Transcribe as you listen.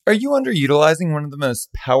Are you underutilizing one of the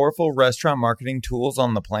most powerful restaurant marketing tools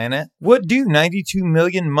on the planet? What do 92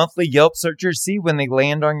 million monthly Yelp searchers see when they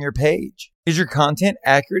land on your page? Is your content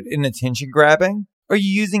accurate and attention-grabbing? Are you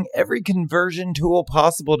using every conversion tool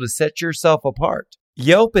possible to set yourself apart?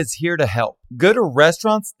 Yelp is here to help. Go to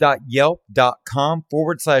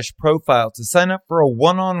restaurants.yelp.com/profile to sign up for a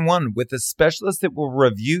one-on-one with a specialist that will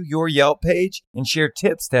review your Yelp page and share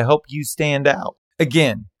tips to help you stand out.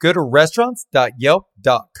 Again, go to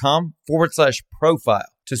restaurants.yelp.com/profile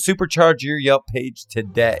to supercharge your Yelp page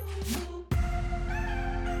today.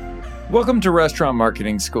 Welcome to Restaurant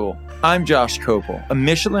Marketing School. I'm Josh Kopel, a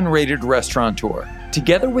Michelin-rated restaurateur.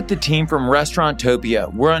 Together with the team from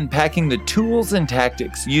Restauranttopia, we're unpacking the tools and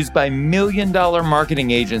tactics used by million-dollar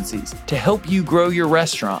marketing agencies to help you grow your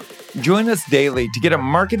restaurant. Join us daily to get a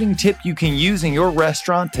marketing tip you can use in your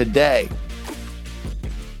restaurant today.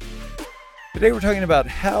 Today we're talking about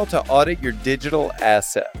how to audit your digital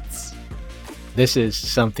assets. This is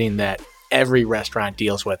something that every restaurant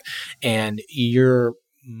deals with, and your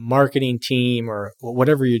marketing team or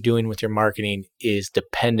whatever you're doing with your marketing is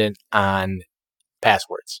dependent on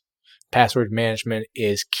passwords. Password management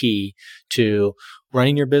is key to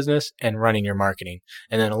running your business and running your marketing.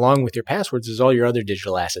 And then along with your passwords is all your other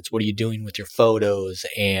digital assets. What are you doing with your photos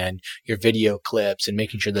and your video clips and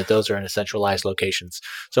making sure that those are in a centralized locations?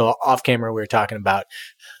 So off camera, we were talking about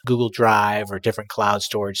Google Drive or different cloud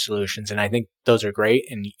storage solutions. And I think those are great.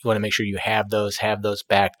 And you want to make sure you have those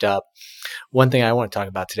backed up. One thing I want to talk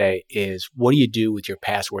about today is what do you do with your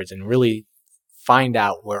passwords and really find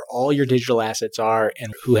out where all your digital assets are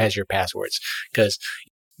and who has your passwords. Because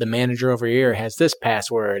the manager over here has this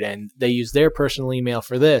password and they use their personal email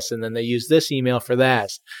for this, and then they use this email for that.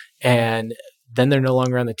 And then they're no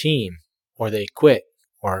longer on the team, or they quit,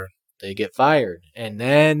 or they get fired, and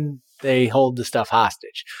then they hold the stuff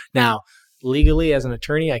hostage. Now, legally, as an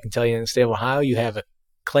attorney, I can tell you in the state of Ohio, you have a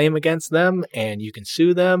claim against them and you can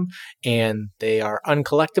sue them, and they are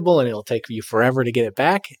uncollectible and it'll take you forever to get it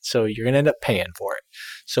back. So you're going to end up paying for it.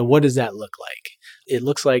 So what does that look like? It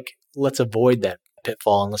looks like let's avoid that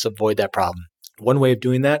pitfall and let's avoid that problem. One way of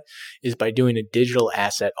doing that is by doing a digital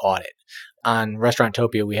asset audit. On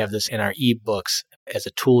Restauranttopia, we have this in our ebooks as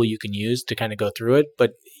a tool you can use to kind of go through it,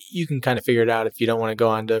 but you can kind of figure it out if you don't want to go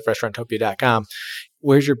on to restauranttopia.com.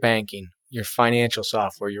 Where's your banking? Your financial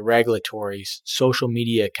software, your regulatory, social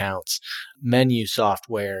media accounts, menu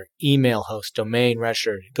software, email host, domain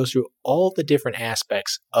register. It goes through all the different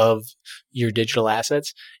aspects of your digital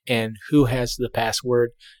assets and who has the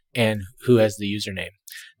password and who has the username.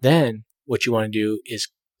 Then what you want to do is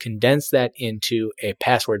condense that into a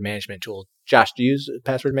password management tool. Josh, do you use a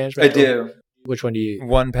password management tool? I do. Which one do you use?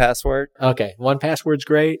 1Password. Okay. 1Password's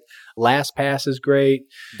great. LastPass is great.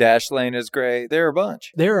 Dashlane is great. There are a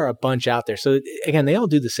bunch. There are a bunch out there. So again, they all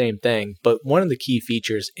do the same thing. But one of the key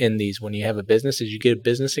features in these when you have a business is you get a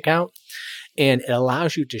business account, and it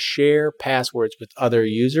allows you to share passwords with other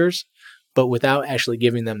users, but without actually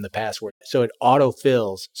giving them the password. So it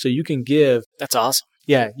autofills. So you can give... That's awesome.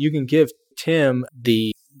 Yeah, you can give Tim,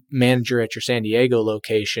 the manager at your San Diego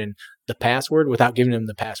location, the password without giving him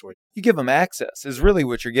the password. You give them access is really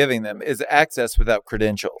what you're giving them, is access without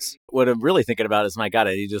credentials. What I'm really thinking about is, my God,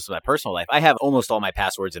 I do this with my personal life. I have almost all my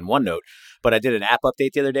passwords in OneNote, but I did an app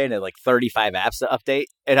update the other day and I had like 35 apps to update.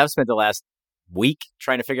 And I've spent the last week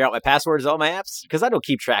trying to figure out my passwords to all my apps because I don't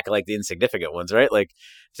keep track of like the insignificant ones, right? Like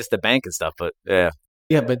just the bank and stuff, but yeah.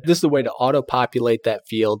 Yeah, but this is the way to auto-populate that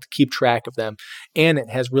field, keep track of them, and it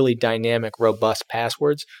has really dynamic, robust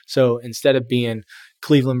passwords. So instead of being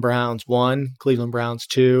Cleveland Browns 1, Cleveland Browns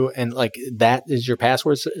 2, and like that is your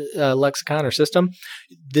passwords lexicon or system,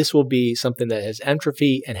 this will be something that has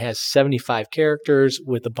entropy and has 75 characters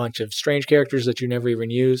with a bunch of strange characters that you never even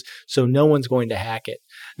use, so no one's going to hack it.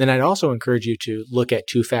 Then I'd also encourage you to look at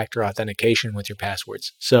two-factor authentication with your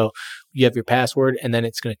passwords. So you have your password, and then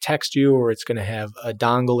it's going to text you, or it's going to have a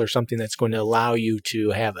dongle or something that's going to allow you to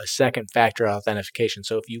have a second factor authentication.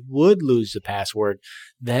 So if you would lose the password,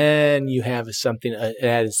 then you have something, an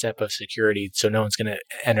added step of security, so no one's going to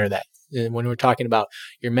enter that. And when we're talking about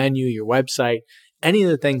your menu, your website, any of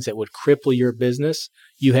the things that would cripple your business,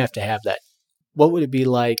 you have to have that. What would it be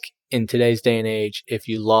like in today's day and age if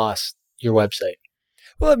you lost your website?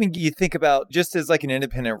 Well, I mean, you think about just as like an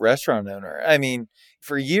independent restaurant owner. I mean,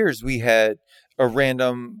 for years we had a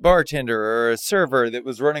random bartender or a server that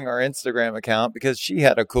was running our Instagram account because she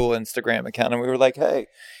had a cool Instagram account. And we were like, hey,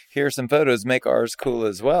 here's some photos, make ours cool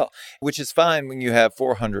as well, which is fine when you have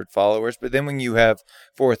 400 followers. But then when you have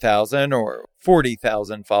 4,000 or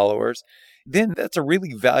 40,000 followers, then that's a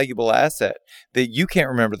really valuable asset that you can't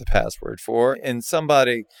remember the password for. And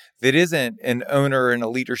somebody that isn't an owner in a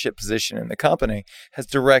leadership position in the company has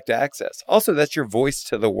direct access. Also, that's your voice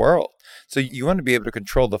to the world. So you want to be able to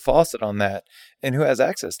control the faucet on that and who has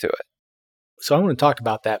access to it. So I want to talk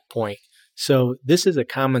about that point. So this is a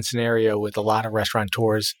common scenario with a lot of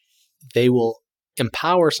restaurateurs. They will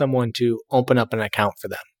empower someone to open up an account for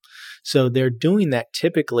them. So they're doing that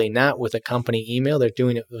typically not with a company email, they're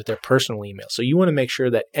doing it with their personal email. So you want to make sure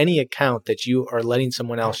that any account that you are letting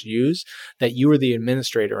someone else use, that you are the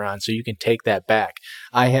administrator on, so you can take that back.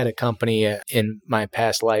 I had a company in my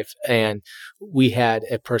past life, and we had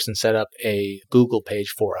a person set up a Google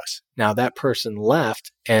page for us. Now that person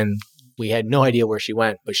left, and we had no idea where she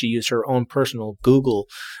went, but she used her own personal Google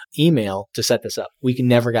email to set this up. We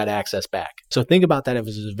never got access back. So think about that if it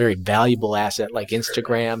was a very valuable asset like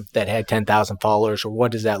Instagram that had 10,000 followers, or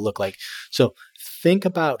what does that look like? So think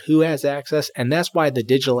about who has access. And that's why the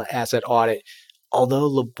digital asset audit, although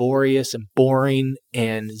laborious and boring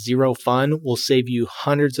and zero fun, will save you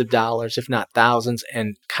hundreds of dollars, if not thousands,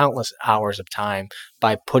 and countless hours of time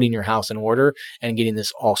by putting your house in order and getting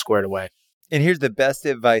this all squared away. And here's the best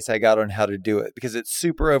advice I got on how to do it, because it's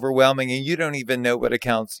super overwhelming and you don't even know what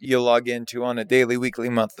accounts you'll log into on a daily, weekly,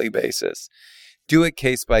 monthly basis. Do it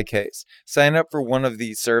case by case. Sign up for one of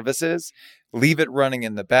these services, leave it running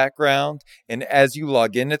in the background, and as you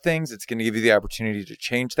log into things, it's going to give you the opportunity to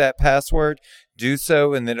change that password. Do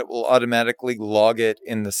so, and then it will automatically log it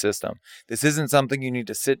in the system. This isn't something you need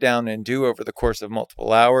to sit down and do over the course of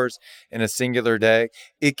multiple hours in a singular day.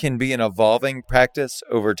 It can be an evolving practice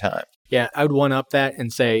over time. Yeah, I would one up that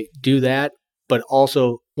and say, do that. But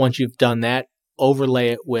also, once you've done that, overlay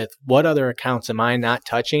it with what other accounts am I not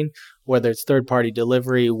touching, whether it's third-party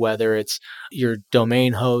delivery, whether it's your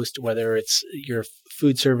domain host, whether it's your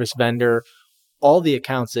food service vendor, all the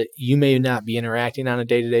accounts that you may not be interacting on a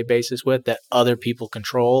day-to-day basis with that other people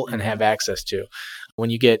control and have access to. When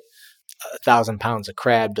you get 1,000 pounds of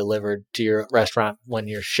crab delivered to your restaurant when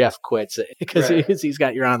your chef quits because he's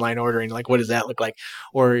got your online ordering, like, what does that look like?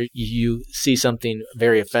 Or you see something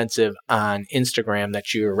very offensive on Instagram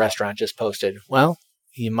that your restaurant just posted. Well,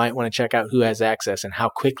 you might want to check out who has access and how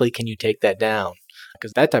quickly can you take that down,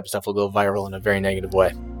 because that type of stuff will go viral in a very negative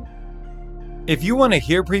way. If you want to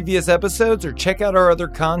hear previous episodes or check out our other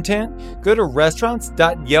content, go to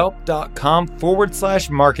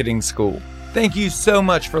restaurants.yelp.com/marketing school. Thank you so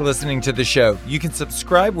much for listening to the show. You can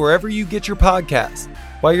subscribe wherever you get your podcasts.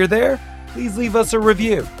 While you're there, please leave us a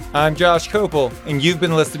review. I'm Josh Kopel, and you've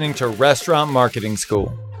been listening to Restaurant Marketing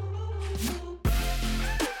School.